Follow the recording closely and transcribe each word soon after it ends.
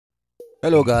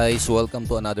Hello guys, welcome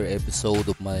to another episode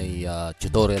of my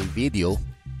tutorial video.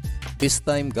 This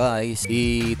time guys,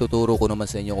 ituturo ko naman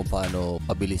sa inyo kung paano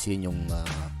pabilisin yung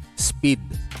speed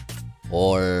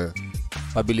or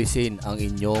pabilisin ang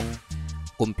inyong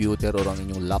computer or ang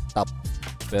inyong laptop.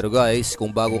 Pero guys,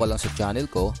 kung bago ka lang sa channel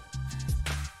ko,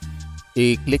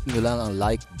 i-click nyo lang ang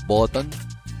like button,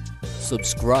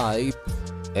 subscribe,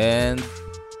 and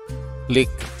click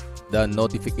the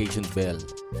notification bell.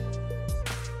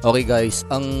 Okay guys,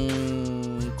 ang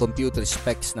computer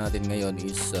specs natin ngayon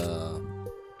is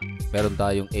meron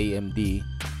tayong AMD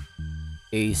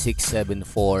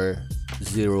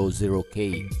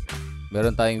A67400K.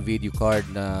 Meron tayong video card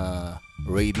na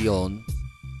Radeon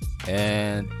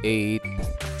and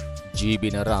 8GB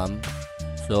na RAM.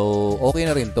 So okay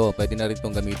na rin to, pwede na rin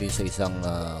tong gamitin sa isang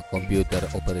computer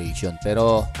operation.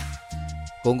 Pero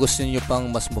kung gusto niyo pang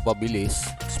mas mapabilis,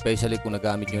 especially kung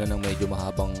nagamit niyo na ng medyo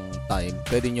mahabang time,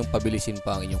 pwede niyo pabilisin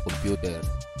pa ang inyong computer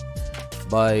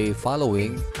by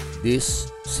following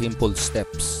these simple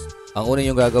steps. Ang una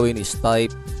niyo gagawin is type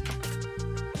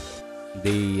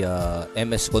the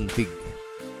msconfig.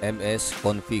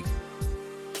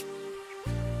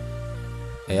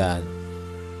 Ayan.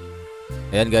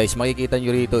 Ayan guys, makikita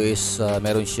niyo rito is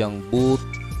meron siyang boot,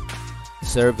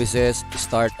 services,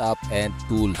 startup, and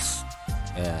tools.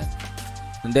 Ayan.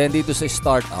 And then dito sa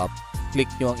startup, click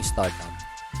nyo ang startup.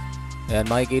 Ayan,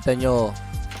 makikita nyo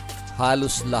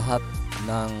halos lahat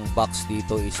ng box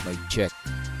dito is may check.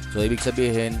 So ibig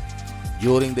sabihin,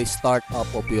 during the startup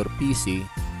of your PC,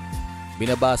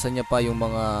 binabasa niya pa yung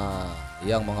mga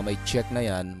may check na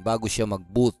yan bago siya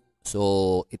mag-boot.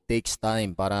 So it takes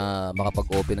time para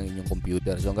makapag-open ng inyong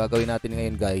computer. So ang gagawin natin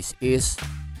ngayon guys is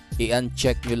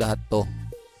i-uncheck nyo lahat to.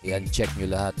 I-uncheck nyo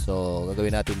lahat. So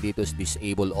gagawin natin dito is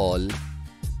disable all,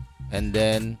 and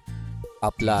then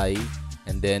apply,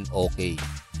 and then okay.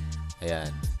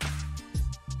 Ayan.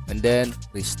 And then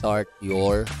restart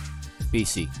your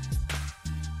PC.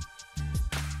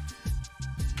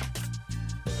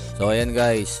 So ayan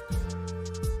guys,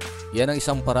 yan ang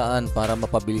isang paraan para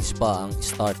mapabilis pa ang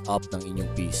startup ng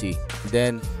inyong PC. And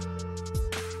then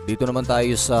dito naman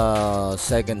tayo sa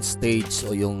second stage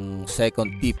o yung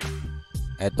second tip.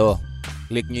 Eto,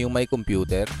 click nyo yung my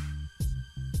computer.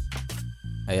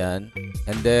 Ayan.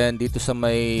 And then dito sa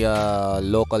may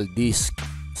local disk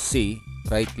C,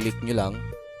 right click nyo lang,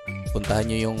 puntahan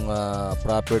nyo yung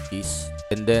properties,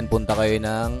 and then punta kayo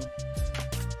ng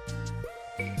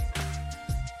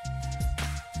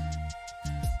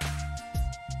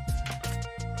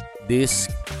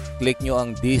disk, click nyo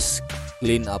ang disk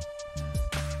cleanup.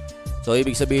 So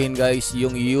ibig sabihin guys,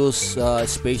 yung use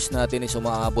space natin is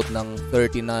umaabot ng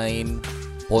 39.8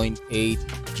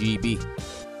 GB.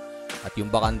 At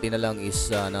yung bakante na lang is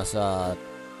nasa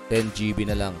 10 GB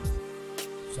na lang.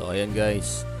 So ayan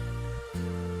guys.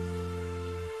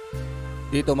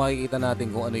 Dito makikita natin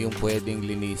kung ano yung pwedeng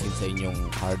linisin sa inyong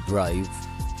hard drive.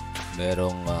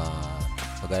 Merong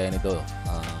kagaya nito,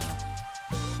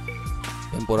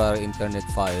 temporary internet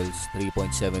files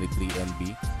 3.73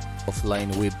 MB. Offline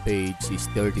web page is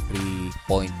 33.3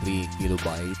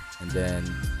 kilobyte, and then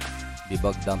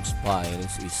debug dumps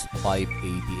files is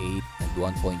 588 and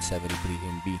 1.73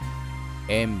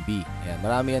 MB. Ayan,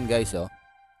 marami yan guys. So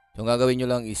ang gagawin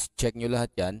nyo lang is check nyo lahat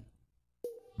yan,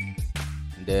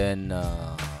 and then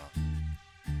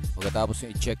pagkatapos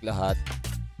nyo i-check lahat,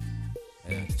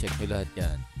 ayan, check nyo lahat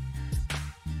yan,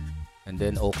 and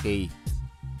then okay.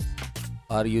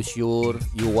 Are you sure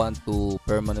you want to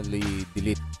permanently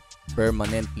delete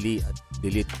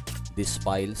these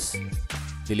files?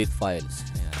 Delete files.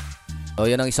 Ayan. So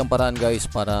yan ang isang paraan guys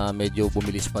para medyo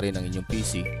bumilis pa rin ang inyong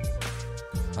PC.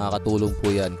 Nakakatulong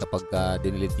po yan kapag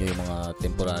dinelete nyo yung mga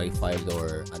temporary file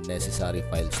or unnecessary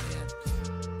files na yan.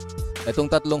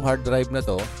 Itong tatlong hard drive na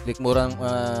to, click mo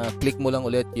lang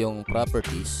ulit yung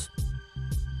properties,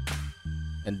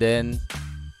 and then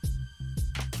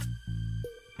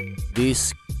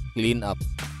disk cleanup.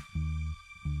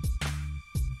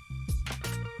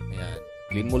 Ayan,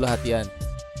 clean mo lahat yan.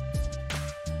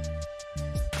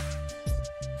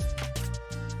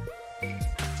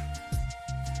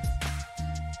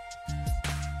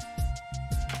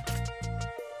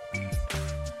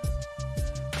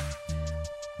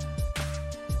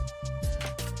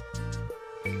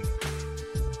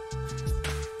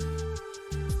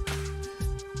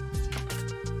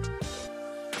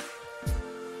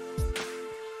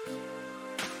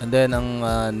 And then ang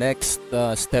next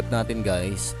step natin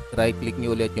guys, right click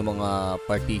nyo ulit yung mga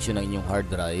partition ng inyong hard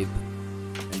drive,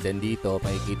 and then dito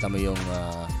makikita mo yung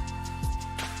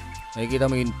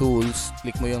tools.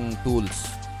 Click mo yung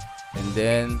tools, and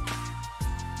then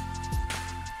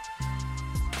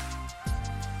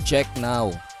check now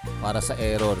para sa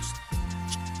errors.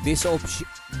 This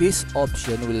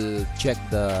option will check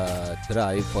the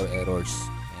drive for errors.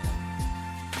 Ayan.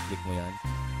 Click mo yan.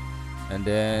 And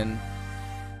then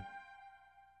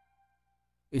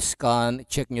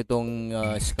check nyo tong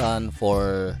scan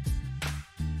for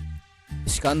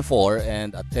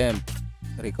and attempt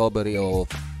recovery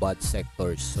of bad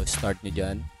sectors. So start nyo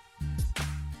dyan.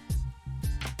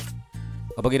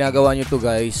 Kapag ginagawa nyo to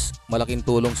guys, malaking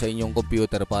tulong sa inyong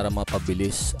computer para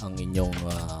mapabilis ang inyong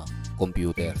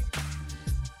computer.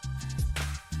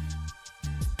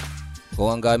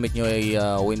 Kung ang gamit nyo ay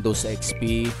Windows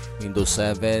XP, Windows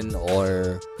 7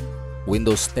 or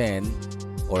Windows 10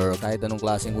 or kahit anong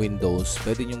klaseng Windows,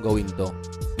 pwede nyo gawin to.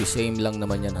 The same lang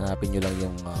naman yan. Hanapin nyo lang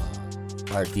yung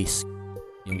hard disk,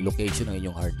 yung location ng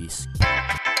inyong hard disk.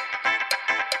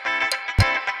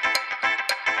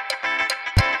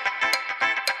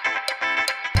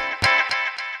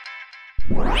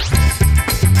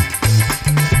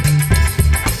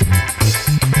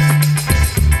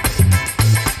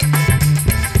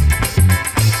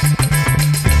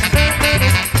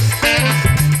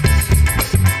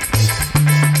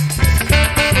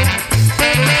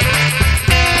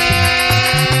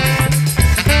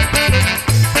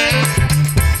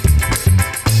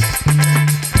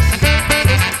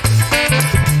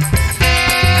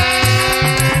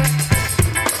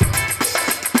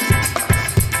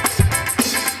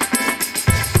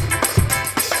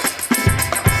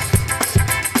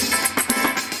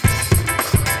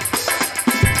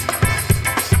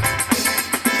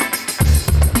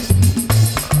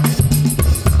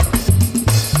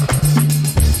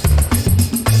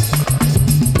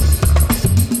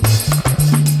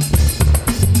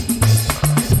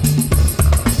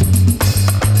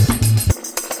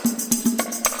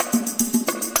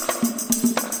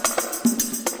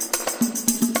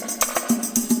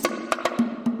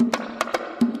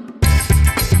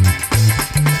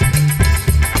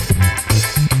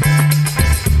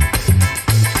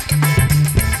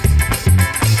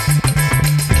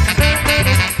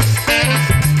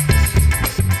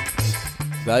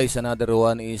 Guys, another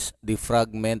one is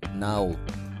defragment now.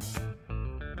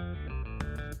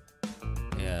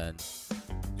 Ayan.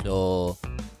 So,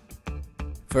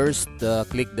 first,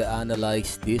 click the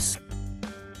analyze disk.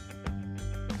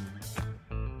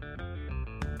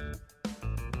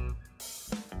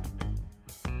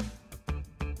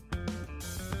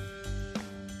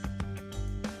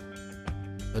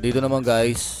 So, dito naman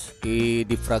guys,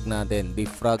 i-defrag natin.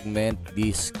 Defragment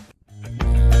disk.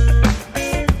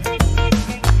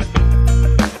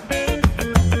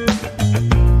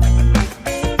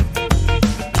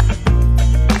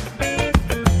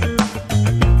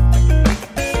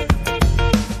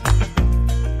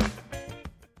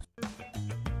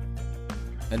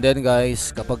 And then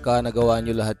guys, kapag ka nagawa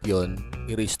nyo lahat yon,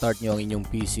 i-restart nyo ang inyong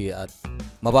PC at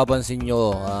mapapansin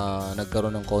nyo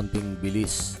nagkaroon ng konting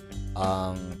bilis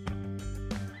ang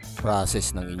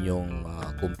process ng inyong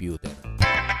computer.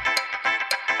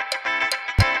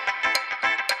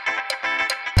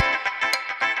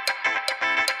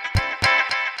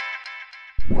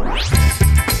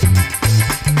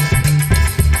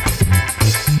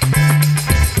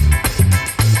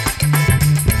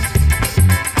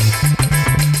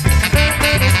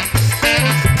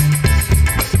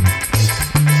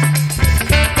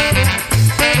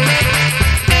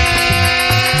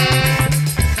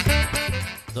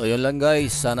 So yun lang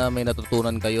guys, sana may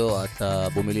natutunan kayo at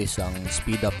bumilis ang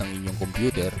speed up ng inyong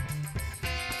computer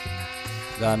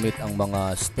gamit ang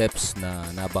mga steps na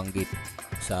nabanggit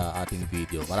sa ating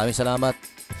video. Maraming salamat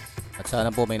at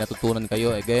sana po may natutunan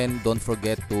kayo. Again, don't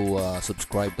forget to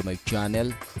subscribe to my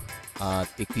channel at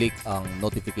i-click ang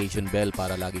notification bell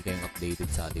para lagi kayong updated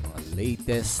sa ating mga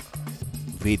latest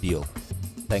video.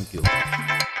 Thank you.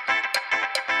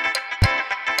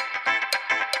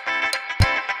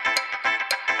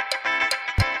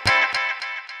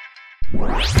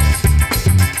 What?